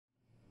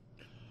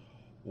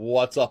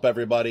What's up,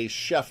 everybody?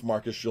 Chef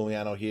Marcus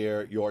Giuliano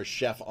here, your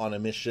chef on a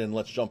mission.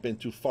 Let's jump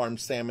into farmed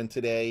salmon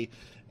today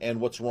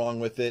and what's wrong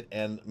with it,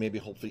 and maybe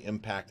hopefully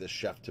impact a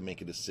chef to make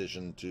a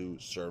decision to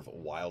serve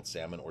wild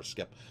salmon or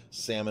skip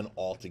salmon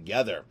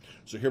altogether.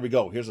 So here we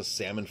go. Here's a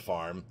salmon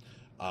farm.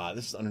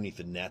 This is underneath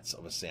the nets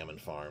of a salmon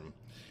farm.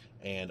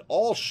 And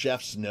all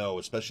chefs know,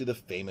 especially the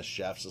famous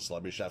chefs, the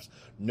celebrity chefs,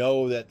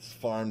 know that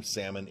farmed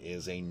salmon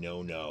is a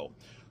no-no.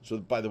 So,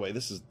 by the way,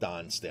 this is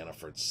Don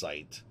Staniford's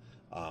site.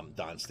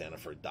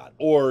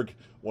 DonStaniford.org,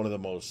 one of the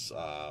most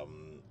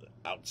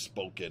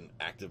outspoken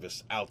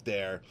activists out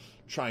there,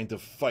 trying to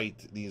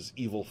fight these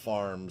evil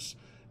farms.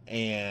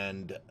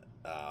 And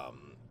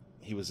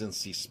he was in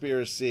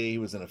Seaspiracy, he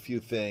was in a few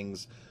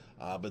things,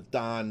 but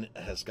Don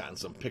has gotten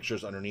some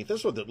pictures underneath. This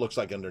is what it looks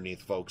like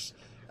underneath, folks.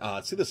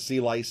 See the sea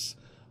lice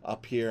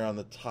up here on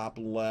the top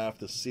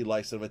left, the sea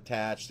lice that have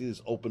attached. See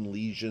these open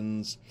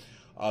lesions.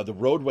 The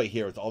roadway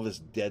here with all this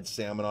dead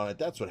salmon on it,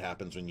 that's what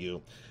happens when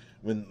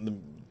the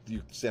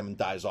salmon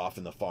dies off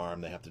in the farm.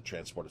 They have to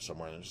transport it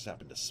somewhere, and it just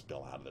happened to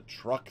spill out of the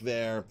truck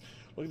there.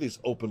 Look at these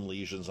open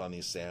lesions on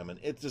these salmon.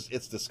 It's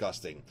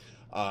disgusting.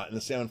 And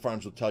the salmon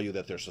farms will tell you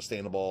that they're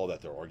sustainable,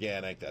 that they're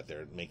organic, that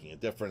they're making a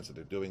difference, that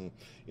they're doing,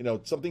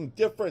 something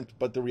different.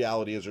 But the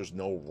reality is there's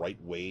no right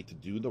way to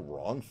do the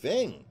wrong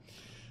thing.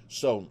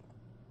 So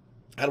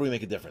how do we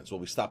make a difference? Well,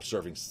 we stop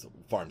serving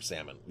farmed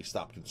salmon. We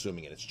stop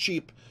consuming it. It's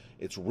cheap.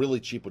 It's really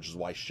cheap, which is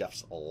why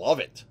chefs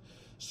love it.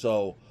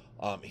 So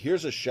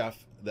here's a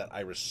chef that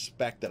I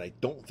respect that I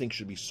don't think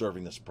should be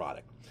serving this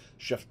product.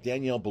 Chef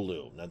Daniel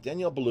Boulud. Now,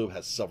 Daniel Boulud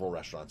has several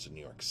restaurants in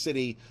New York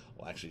City.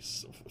 Well, actually,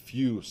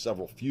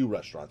 several few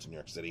restaurants in New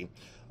York City.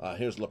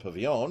 Here's Le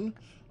Pavillon,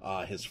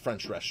 his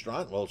French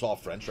restaurant. Well, it's all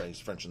French, right?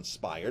 He's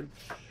French-inspired.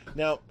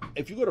 Now,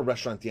 if you go to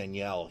Restaurant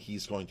Daniel,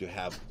 he's going to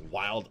have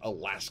wild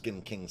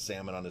Alaskan king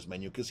salmon on his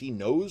menu because he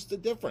knows the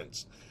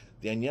difference.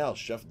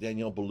 Chef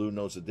Daniel Boulud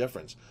knows the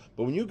difference.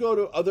 But when you go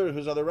to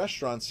his other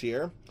restaurants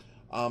here,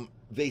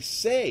 they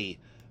say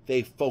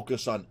they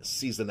focus on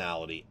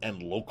seasonality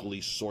and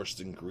locally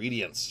sourced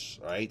ingredients,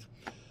 right?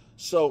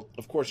 So,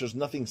 of course, there's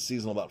nothing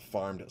seasonal about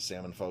farmed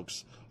salmon,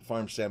 folks.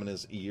 Farmed salmon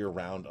is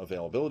year-round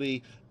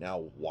availability.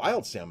 Now,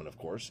 wild salmon, of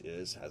course,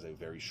 has a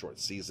very short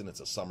season. It's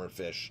a summer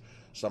fish,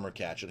 summer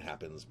catch. It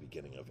happens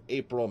beginning of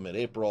April,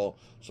 mid-April,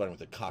 starting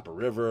with the Copper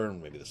River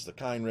and maybe the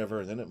Stakine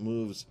River, and then it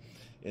moves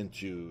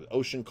into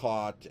ocean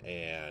caught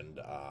and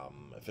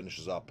it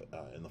finishes up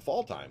in the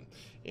fall time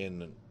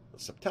in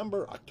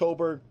September,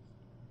 October,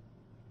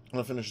 and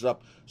it finishes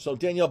up. So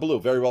Daniel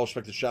Boulud, very well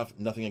respected chef,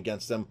 nothing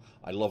against him.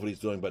 I love what he's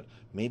doing, but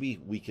maybe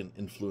we can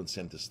influence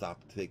him to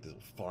take the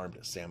farmed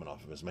salmon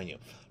off of his menu.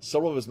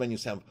 Several of his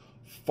menus have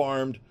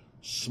farmed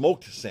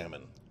smoked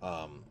salmon,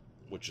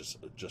 which is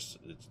just,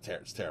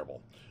 it's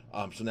terrible.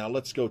 So now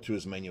let's go to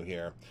his menu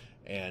here,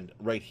 and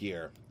right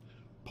here,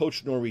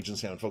 poached Norwegian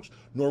salmon, folks.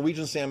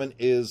 Norwegian salmon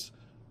is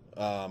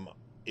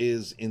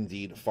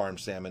indeed farmed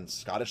salmon.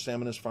 Scottish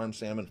salmon is farmed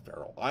salmon.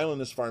 Faroe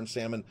Island is farmed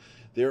salmon.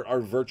 There are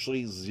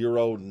virtually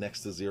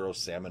next to zero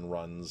salmon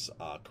runs,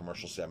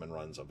 commercial salmon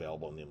runs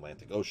available in the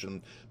Atlantic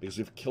Ocean because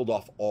we've killed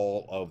off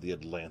all of the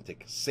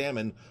Atlantic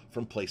salmon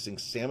from placing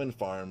salmon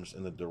farms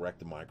in the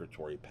direct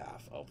migratory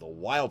path of the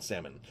wild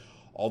salmon.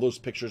 All those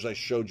pictures I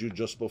showed you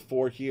just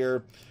before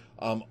here,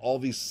 all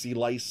these sea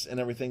lice and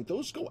everything,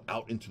 those go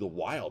out into the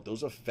wild.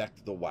 Those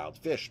affect the wild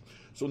fish.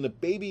 So when the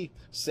baby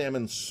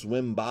salmon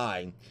swim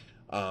by,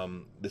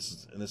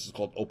 this is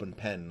called open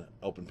pen.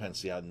 Open pen.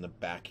 See out in the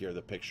back here,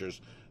 the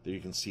pictures there, you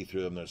can see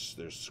through them. There's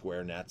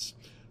square nets.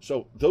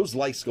 So those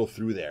lice go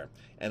through there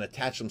and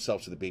attach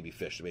themselves to the baby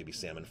fish, the baby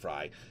salmon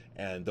fry,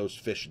 and those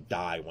fish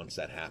die once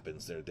that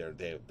happens. They're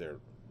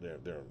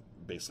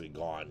basically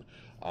gone.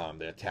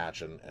 They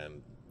attach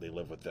and they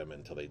live with them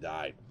until they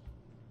die.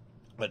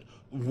 But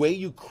the way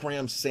you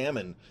cram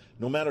salmon,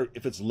 no matter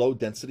if it's low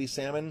density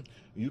salmon,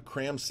 you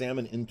cram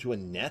salmon into a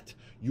net,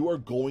 you are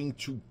going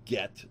to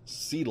get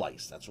sea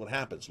lice. That's what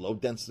happens. Low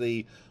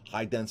density,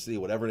 high density,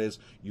 whatever it is,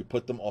 you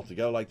put them all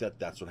together like that,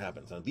 that's what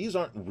happens. Now, these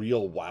aren't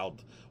real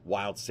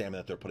wild salmon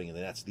that they're putting in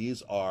the nets.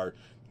 These are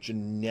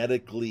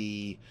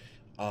genetically,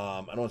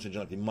 I don't want to say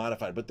genetically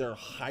modified, but they're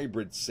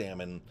hybrid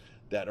salmon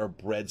that are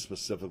bred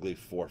specifically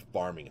for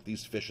farming. If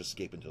these fish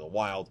escape into the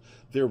wild,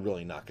 they're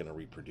really not going to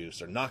reproduce.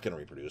 They're not going to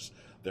reproduce.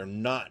 They're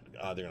not.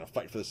 They're going to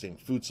fight for the same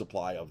food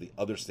supply of the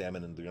other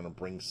salmon, and they're going to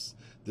bring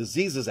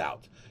diseases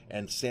out.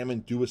 And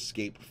salmon do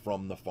escape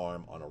from the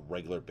farm on a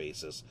regular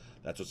basis.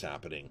 That's what's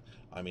happening.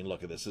 I mean,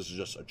 look at this. This is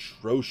just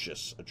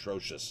atrocious,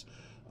 atrocious.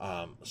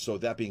 So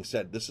that being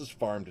said, this is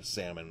farmed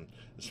salmon.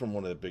 This is from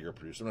one of the bigger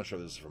producers. I'm not sure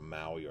if this is from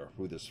Maui or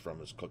who this is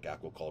from, is Cook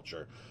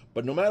Aquaculture.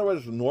 But no matter whether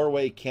it's from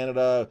Norway,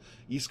 Canada,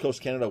 East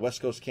Coast Canada, West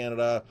Coast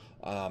Canada,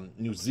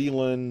 New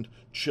Zealand,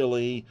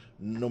 Chile,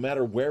 no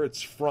matter where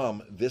it's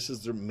from, this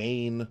is their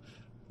main,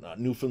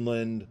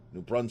 Newfoundland,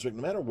 New Brunswick,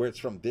 no matter where it's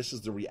from, this is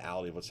the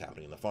reality of what's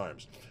happening in the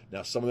farms.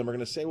 Now, some of them are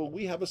going to say, well,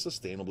 we have a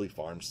sustainably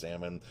farmed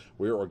salmon.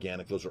 We're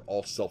organic. Those are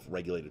all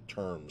self-regulated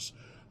terms.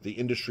 The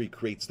industry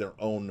creates their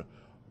own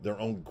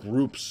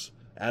groups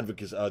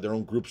advocates, their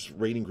own groups,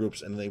 rating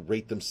groups, and they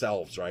rate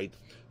themselves, right?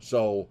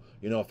 So,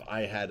 you know, if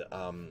I had,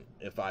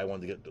 if I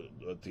wanted to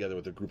get together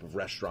with a group of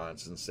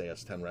restaurants and say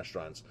us 10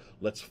 restaurants,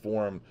 let's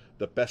form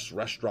the best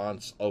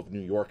restaurants of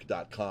New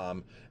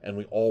York.com, and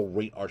we all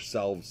rate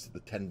ourselves the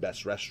 10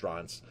 best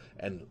restaurants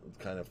and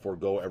kind of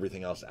forego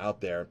everything else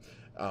out there.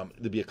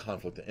 There'd be a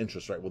conflict of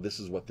interest, right? Well, this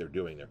is what they're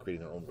doing. They're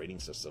creating their own rating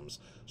systems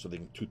so they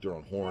can toot their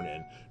own horn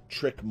and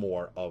trick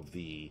more of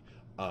the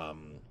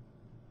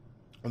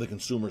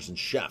consumers and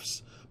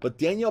chefs. But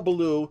Daniel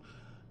Boulud,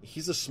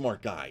 he's a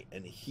smart guy,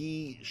 and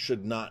he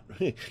should not.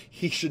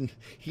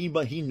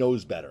 He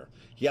knows better.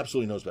 He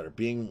absolutely knows better.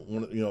 Being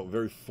one of,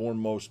 very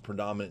foremost,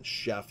 predominant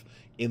chef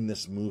in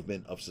this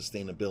movement of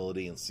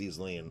sustainability and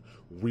seasoning and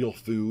real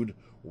food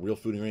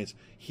ingredients,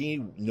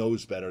 he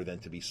knows better than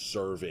to be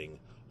serving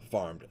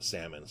farmed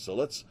salmon. So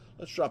let's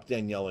drop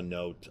Danielle a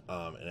note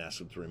and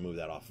ask him to remove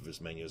that off of his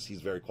menus.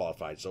 He's very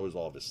qualified. So is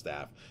all of his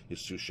staff,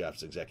 his sous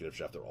chefs, executive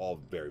chef. They're all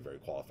very, very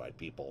qualified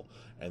people,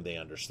 and they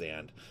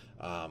understand.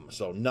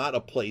 So not a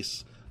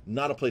place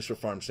for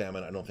farmed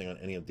salmon, I don't think, on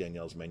any of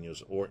Danielle's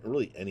menus, or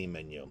really any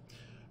menu.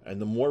 And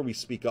the more we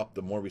speak up,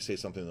 the more we say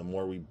something, the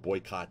more we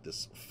boycott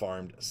this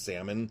farmed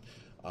salmon,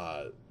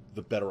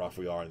 the better off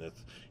we are. And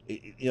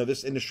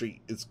this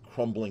industry is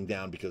crumbling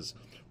down because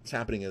what's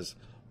happening is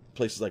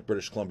places like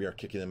British Columbia are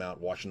kicking them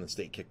out. Washington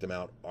State kicked them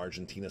out.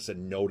 Argentina said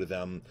no to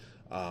them.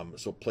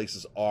 So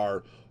places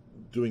are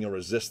doing a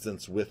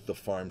resistance with the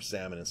farmed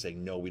salmon and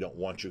saying, no, we don't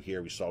want you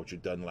here. We saw what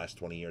you've done in the last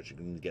 20 years. You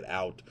can get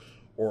out.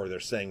 Or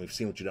they're saying, we've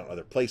seen what you've done in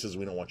other places.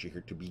 We don't want you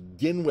here to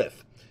begin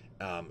with.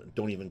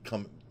 Don't even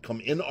come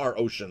in our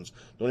oceans.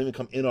 Don't even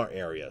come in our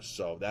area.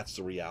 So that's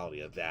the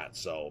reality of that.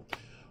 So,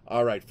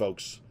 all right,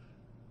 folks.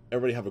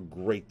 Everybody have a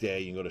great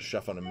day. You can go to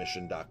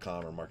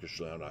chefonamission.com or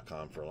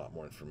marcusgiuliano.com for a lot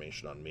more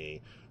information on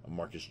me.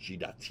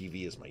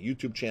 marcusg.tv is my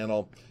YouTube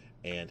channel.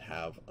 And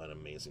have an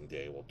amazing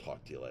day. We'll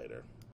talk to you later.